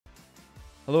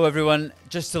Hello everyone,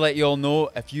 just to let you all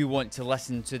know, if you want to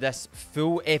listen to this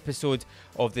full episode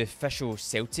of the official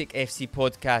Celtic FC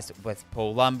podcast with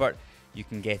Paul Lambert, you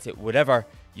can get it wherever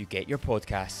you get your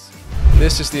podcasts.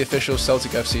 This is the official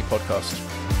Celtic FC podcast.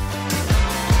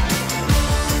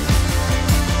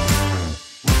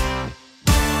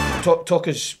 Talk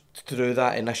us through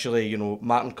that initially, you know,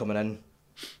 Martin coming in.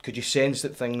 Could you sense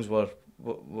that things were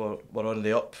on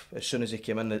the up as soon as he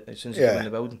came in, he came in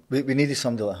the building? We needed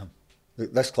somebody like him.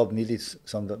 This club needed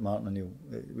somebody like Martin O'Neill.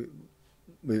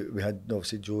 We had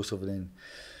obviously Joseph, and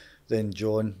then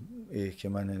John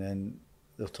came in, and then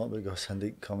they were talking about Gus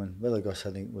Hindick coming. Whether Gus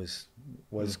Hindick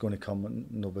was going to come,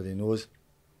 nobody knows.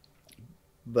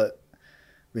 But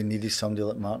we needed somebody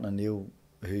like Martin O'Neill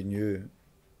who knew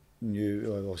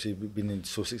obviously being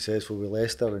so successful with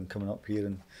Leicester and coming up here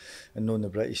and knowing the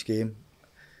British game,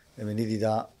 and we needed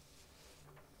that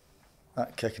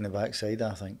kick in the backside,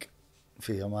 I think,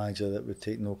 for a manager that would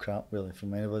take no crap really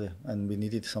from anybody, and we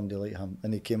needed somebody like him.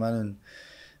 And he came in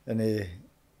and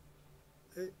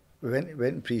we went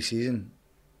in pre-season,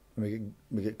 and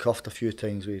we get cuffed a few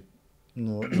times with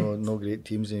no great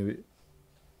teams, and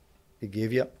he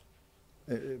gave you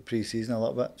pre-season a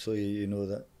little bit, so you know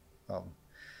that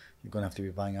you're going to have to be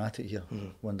bang at it here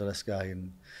under this guy.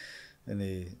 And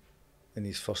in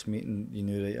his first meeting, you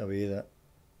knew right away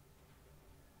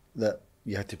that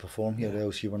you had to perform here,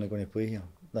 else you weren't going to play here.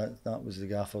 That was the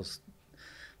gaffer's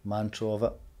mantra of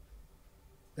it,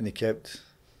 and he kept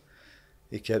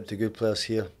the good players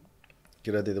here,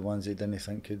 get rid of the ones he didn't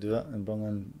think could do it, and bring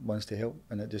in ones to help,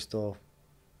 and it just all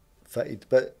fitted.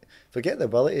 But forget the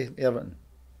ability, Everton.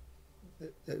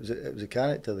 It was a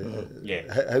character.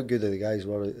 How good the guys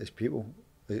were as people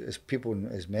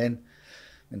and as men,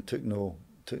 and took no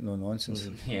nonsense.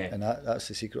 And that's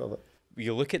the secret of it.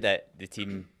 You look at the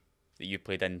team that you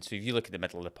played in, so if you look at the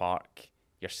middle of the park,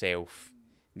 yourself,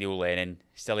 Neil Lennon,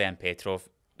 Stilian Petrov,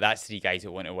 that's three guys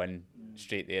that want to win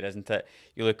straight there, isn't it?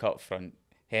 You look up front,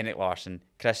 Henrik Larsson,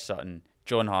 Chris Sutton,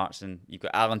 John Hartson, you've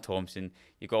got Alan Thompson,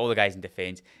 you've got all the guys in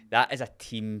defence. That is a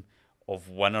team of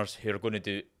winners who are going to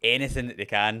do anything that they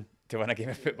can to win a game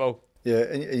of football. Yeah,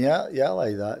 and yeah,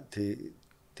 like that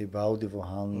to Baldy,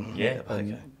 Vaughan,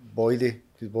 and Boydie,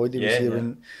 because Boydie was here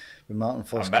when Martin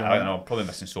first came in. I'm probably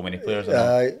missing so many players.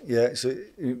 So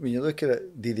when you look at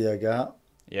it, Didier Agat,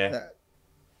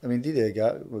 I mean, Didier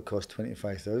Agat would cost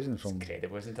 25,000 from. It's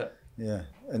incredible, isn't it? Yeah,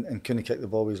 and couldn't kick the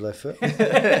ball with his left foot,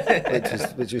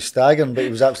 which was staggering, but he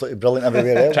was absolutely brilliant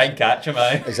everywhere else. Try and catch him,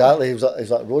 aye. Exactly, he was like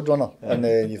a roadrunner,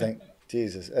 and you think,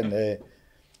 Jesus, and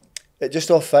it just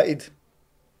all fitted.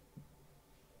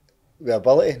 With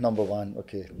ability, number one,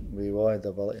 okay, we all had the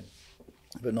ability,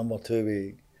 but number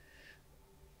two,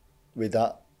 we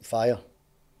that fire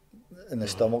in the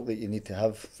stomach that you need to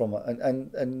have from it,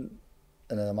 and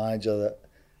a manager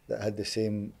that had the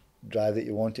same drive that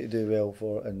you wanted to do well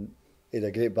for, and he had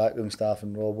a great backroom staff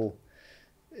in Robbo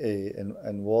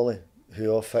and Wally,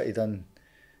 who all fitted in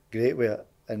great with it.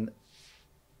 And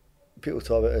people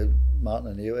talk about Martin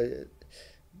O'Neill.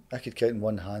 I could count in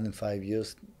one hand in 5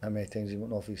 years how many times he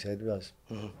went off his head with us.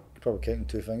 Probably counting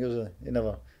 2 fingers. He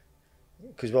never,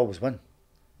 because we always win.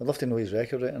 I'd love to know his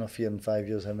record right enough here in 5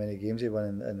 years, how many games he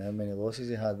won and how many losses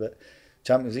he had. But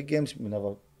Champions League games, I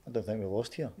don't think we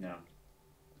lost here. No.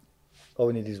 All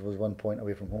we needed was 1 point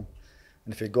away from home.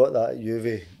 And if we got that at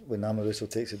Juve, when Amoruso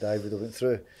takes a dive, we'd have went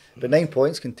through. But 9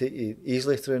 points can take you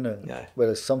easily through now,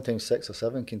 whereas sometimes 6 or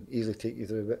 7 can easily take you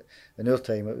through. But in our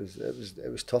time, it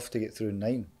was tough to get through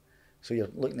 9. So you're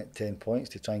looking at 10 points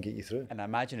to try and get you through. And I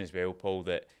imagine as well, Paul,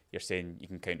 that you're saying you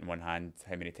can count in one hand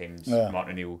how many times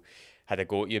Martin O'Neill had a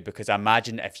go at you, because I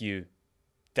imagine if you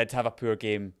did have a poor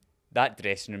game, that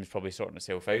dressing room is probably sorting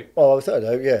itself out. Oh, without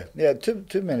a doubt, yeah.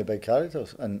 Too many big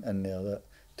characters in there.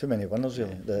 Too many winners,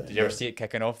 really. Did you ever see it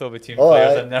kicking off though between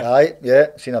players in there? Aye,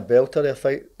 yeah. Seen a belter there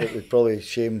fight that would probably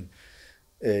shame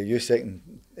you second.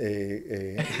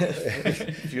 To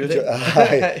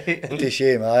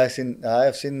shame. I've seen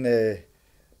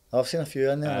a few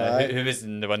in there. Who was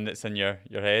the one that's in your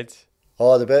head?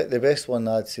 Oh, the best one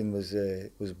I'd seen was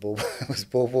Bobo.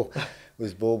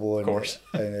 was Bobo. Of course.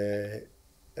 And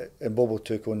Bobo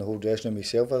took on the whole dressing room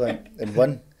himself, I think, and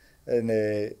won.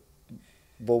 And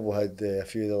Bobo had a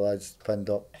few of the lads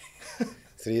pinned up.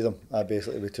 3 of them. I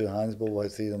basically with 2 hands. Bobo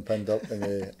had 3 of them pinned up,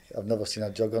 and I've never seen a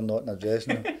juggernaut in a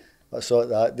dressing room. I saw it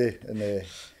that day. And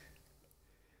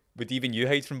would even you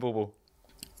hide from Bobo?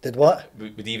 Did what?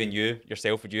 Would even you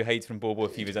yourself? Would you hide from Bobo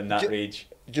if he was in that rage?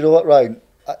 Do you know what, Ryan?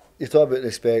 You talk about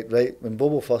respect, right? When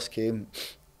Bobo first came,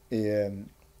 the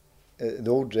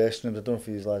old dressing room. I don't know if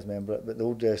you lads remember it, but the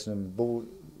old dressing room, Bobo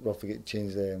roughly get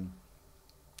changed.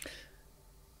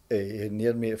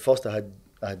 near me. At first I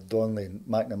had Donnelly and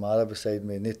McNamara beside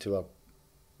me, and they two were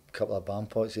a couple of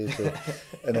bampots,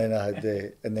 and then I had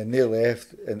and then they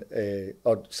left, and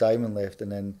or Simon left,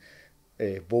 and then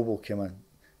Bobo came in.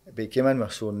 But he came in with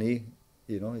a sore knee,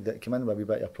 he came in with a wee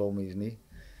bit of a problem with his knee,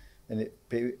 and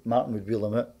Martin would wheel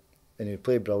him out, and he would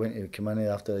play brilliant. He would come in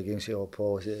after the game and say, "Oh,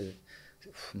 Paul,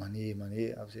 my knee."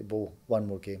 I would say, "Bo, one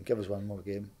more game, give us one more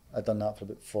game." I'd done that for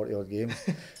about 40 odd games.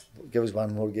 Give us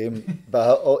one more game.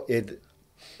 But he had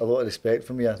a lot of respect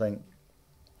for me, I think,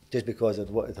 just because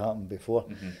of what had happened before.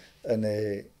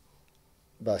 And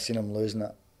but I seen him losing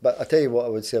it. But I tell you what I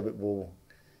would say about Bo,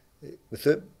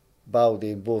 without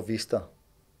Baldy and Bo Vista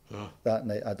that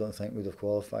night, I don't think we'd have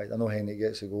qualified. I know Henrik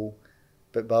gets a goal,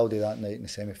 but Baldy that night in the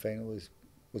semi-final was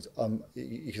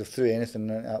you could have threw anything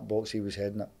in that box, he was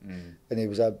heading it. And he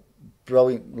was a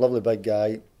brilliant, lovely big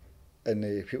guy,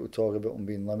 and people talk about him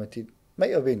being limited.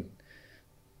 Might have been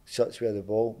such with the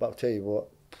ball, but I'll tell you what,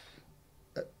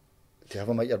 to have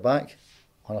him at your back,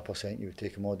 100% you would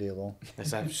take him all day long.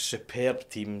 It's a superb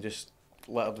team, just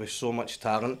littered with so much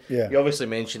talent. Yeah. You obviously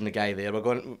mentioned the guy there. We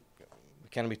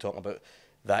can't be talking about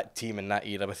that team in that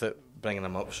era without bringing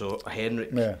him up. So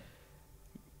Henrik,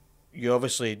 you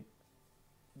obviously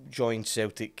joined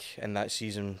Celtic in that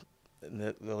season in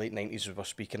the late 90s, we were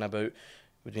speaking about.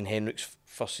 It would have been Henrik's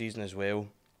first season as well.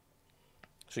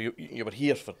 So you were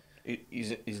here for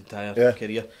his entire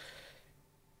career.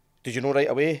 Did you know right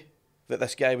away that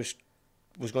this guy was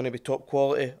going to be top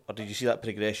quality, or did you see that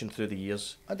progression through the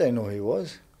years? I didn't know who he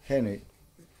was, Henrik.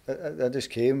 I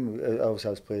just came. I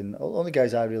was playing. All the only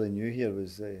guys I really knew here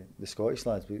was the Scottish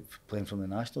lads playing from the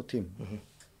national team.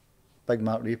 Big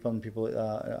Mark Reaper and people like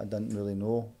that. I didn't really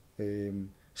know.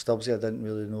 Stubbsy I didn't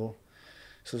really know.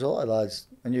 So there's a lot of lads.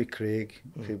 I knew Craig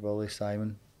Willie,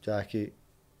 Simon, Jackie,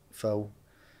 Phil,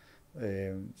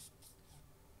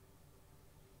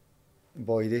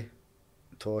 Boydie,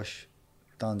 Tosh,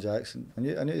 Dan Jackson. I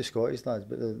knew the Scottish lads,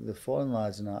 but the foreign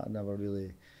lads and that I never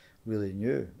really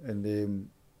knew. And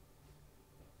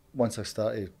once I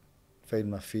started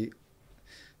finding my feet,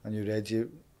 I knew Reggie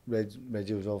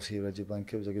was obviously Reggie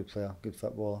Blinker, was a good player, good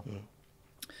footballer.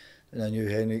 And I knew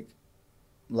Henrik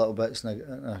little bits, and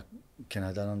I kind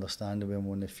of didn't understand him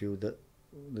on the field. That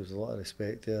there was a lot of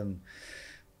respect there. And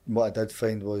what I did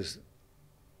find was,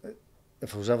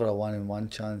 if there was ever a 1-on-1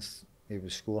 chance, he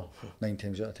would score 9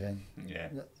 times out of 10. Yeah.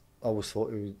 I always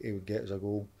thought he would get us a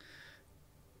goal.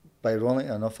 But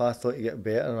ironically enough, I thought he'd get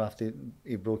better after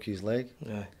he broke his leg.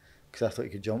 Yeah. Because I thought he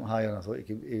could jump higher, and I thought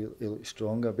he looked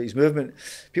stronger. But his movement,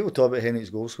 people talk about Henrik's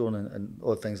goal scoring and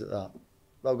all things like that.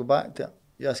 But I'll go back to it.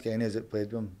 You ask any that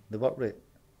played with him, the work rate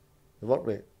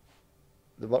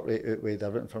outweighed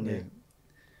everything for me.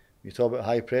 You talk about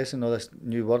high pressing, all this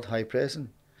new word, high pressing.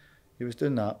 He was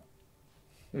doing that.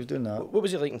 What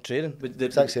was it like in training?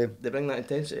 Exact same. They bring that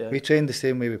intensity. We trained the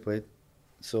same way we played.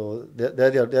 So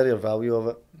they're your value of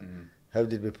it. How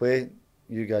did we play?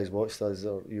 You guys watched us,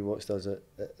 or you watched us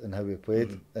and how we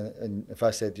played. And if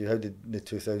I said to you, how did the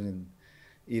 2000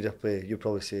 era play? You'd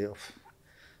probably say,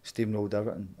 steamrolled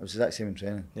everything. It was the exact same in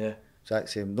training. Yeah. Exact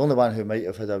same. The only one who might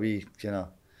have had a wee kind of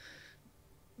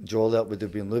jolly up would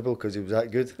have been Lubel, because he was that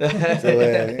good. So,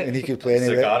 and he could play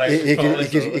anywhere.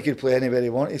 He could play anywhere he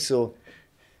wanted. So,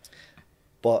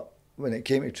 but when it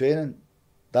came to training,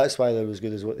 that's why they were as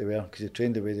good as what they were, because they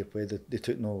trained the way they played. They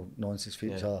took no nonsense for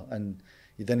each other, and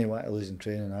you didn't want to lose in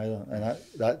training either. And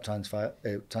that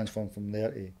transformed from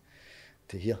there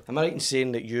to here. Am I right in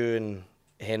saying that you and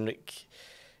Henrik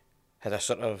had a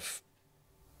sort of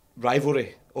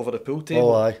rivalry over the pool table?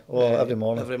 Oh, aye. Every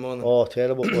morning. Oh,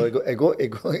 terrible. Well,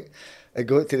 it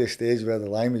got to the stage where the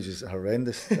language was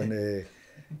horrendous, and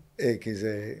because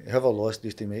whoever lost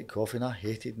used to make coffee, and I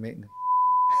hated making it.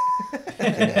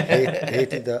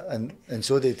 hated that, and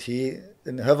so did he.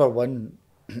 And whoever won,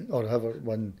 the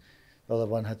other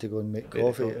one had to go and make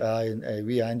coffee. Aye, and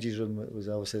wee Angie's room was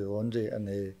obviously the laundry, and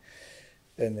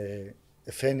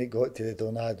if Henrik got to the door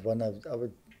and I had one,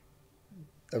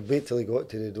 I'd wait till he got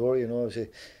to the door, I'd say,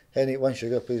 "Henrik, one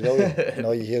sugar please, will you?" And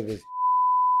all you hear was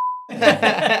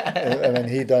and when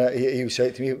he done it, he was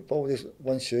shouting to me, "Paul, this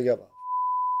one sugar."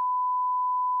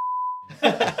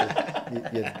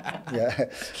 Yeah.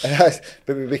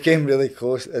 But we became really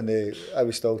close, and I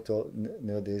was still talking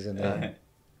nowadays, and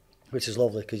which is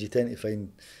lovely, because you tend to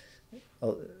find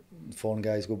foreign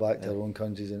guys go back to their own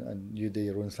countries, and you do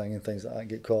your own thing and things like that, and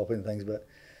get caught up in things, but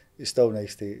it's still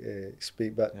nice to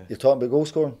speak. But you're talking about goal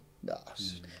scoring?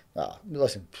 Nah,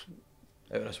 listen.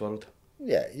 Out of this world.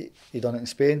 Yeah, he done it in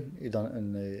Spain, he done it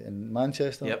in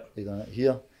Manchester, he done it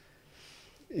here.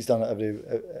 he's done it every.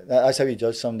 That's how you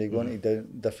judge somebody going to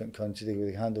different countries.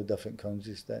 They handle different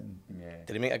countries. Then. Yeah.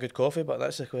 Did he make a good coffee? But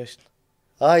that's the question.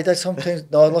 I did sometimes.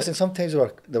 No, listen. Sometimes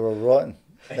they were rotten.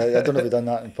 I don't know if he done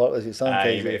that on purpose. But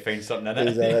sometimes you might find something in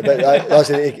it. But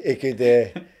listen, he could.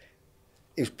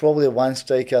 He was probably one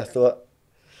striker. I thought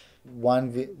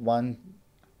one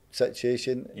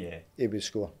situation. Yeah. He would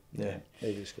score. Yeah.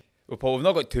 He would score. Well, Paul, we've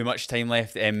not got too much time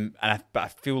left, but I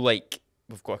feel like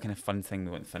we've got a kind of fun thing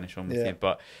we want to finish on with you.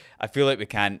 But I feel like we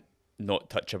can't not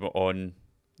touch on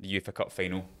the UEFA Cup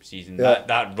final season. Yeah.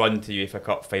 That run to UEFA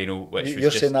Cup final, which You're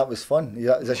was saying that was fun.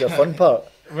 Is this your fun part?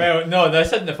 Well, no,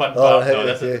 this isn't the fun part. Right, No,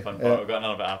 this okay. isn't the fun part. We've got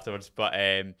another bit afterwards. But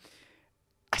I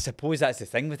suppose that's the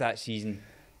thing with that season.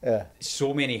 Yeah.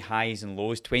 So many highs and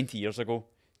lows. 20 years ago,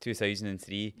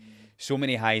 2003. So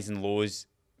many highs and lows.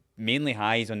 Mainly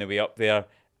highs on the way up there.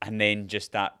 And then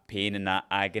just that pain and that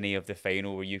agony of the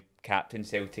final where you captain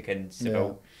Celtic and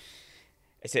Seville.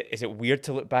 Yeah. Is it weird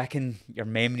to look back in your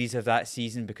memories of that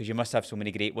season, because you must have so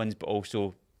many great ones, but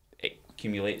also it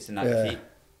accumulates in that defeat?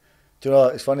 Do you know,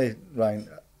 it's funny, Ryan,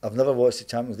 I've never watched the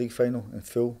Champions League final in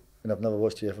full, and I've never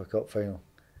watched the UEFA Cup final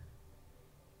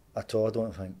at all, I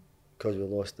don't think, because we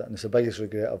lost it. And it's the biggest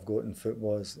regret I've got in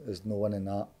football is no winning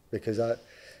that, because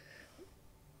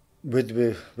would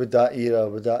that era,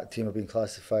 would that team have been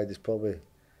classified as probably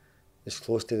as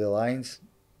close to the Lions?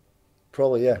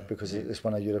 Probably, yeah, because it's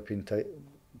won a European title.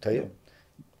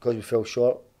 Because we fell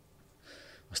short,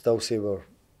 I still say we're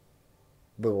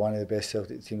one of the best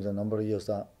Celtic teams in a number of years,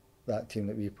 that team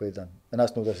that we played in. And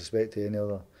that's no disrespect to any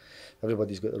other.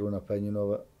 Everybody's got their own opinion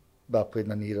of it. But I played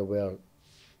in an era where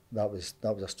that was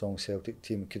a strong Celtic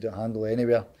team. Could it handle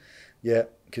anywhere? Yeah.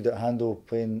 Could it handle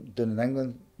playing down in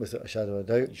England? Without a shadow of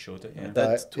a doubt. You showed it, yeah.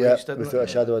 Without a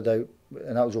shadow of a doubt.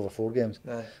 And that was over 4 games.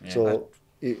 Yeah. So,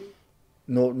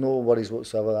 no worries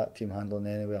whatsoever that team handling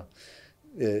anywhere.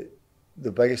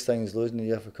 The biggest thing is losing the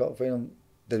UEFA Cup final.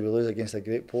 Did we lose against a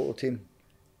great Porto team?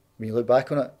 When you look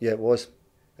back on it, yeah, it was.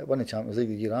 It won the Champions League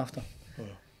the year after.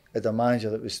 Had a manager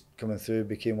that was coming through,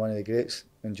 became one of the greats,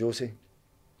 in Josie.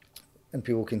 And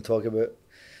people can talk about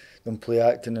them play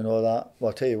acting and all that. Well,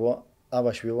 I'll tell you what, I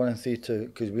wish we were winning 3-2,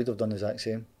 because we'd have done the exact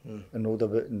same. And rolled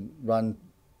about and ran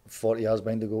 40 yards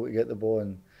behind the goal to get the ball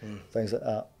and things like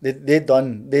that. They'd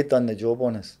done the job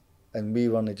on us, and we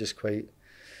weren't just quite.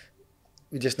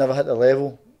 We just never hit the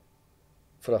level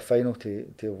for a final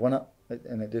to have won it,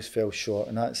 and it just fell short,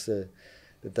 and that's the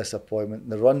disappointment.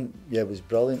 The run, was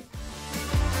brilliant.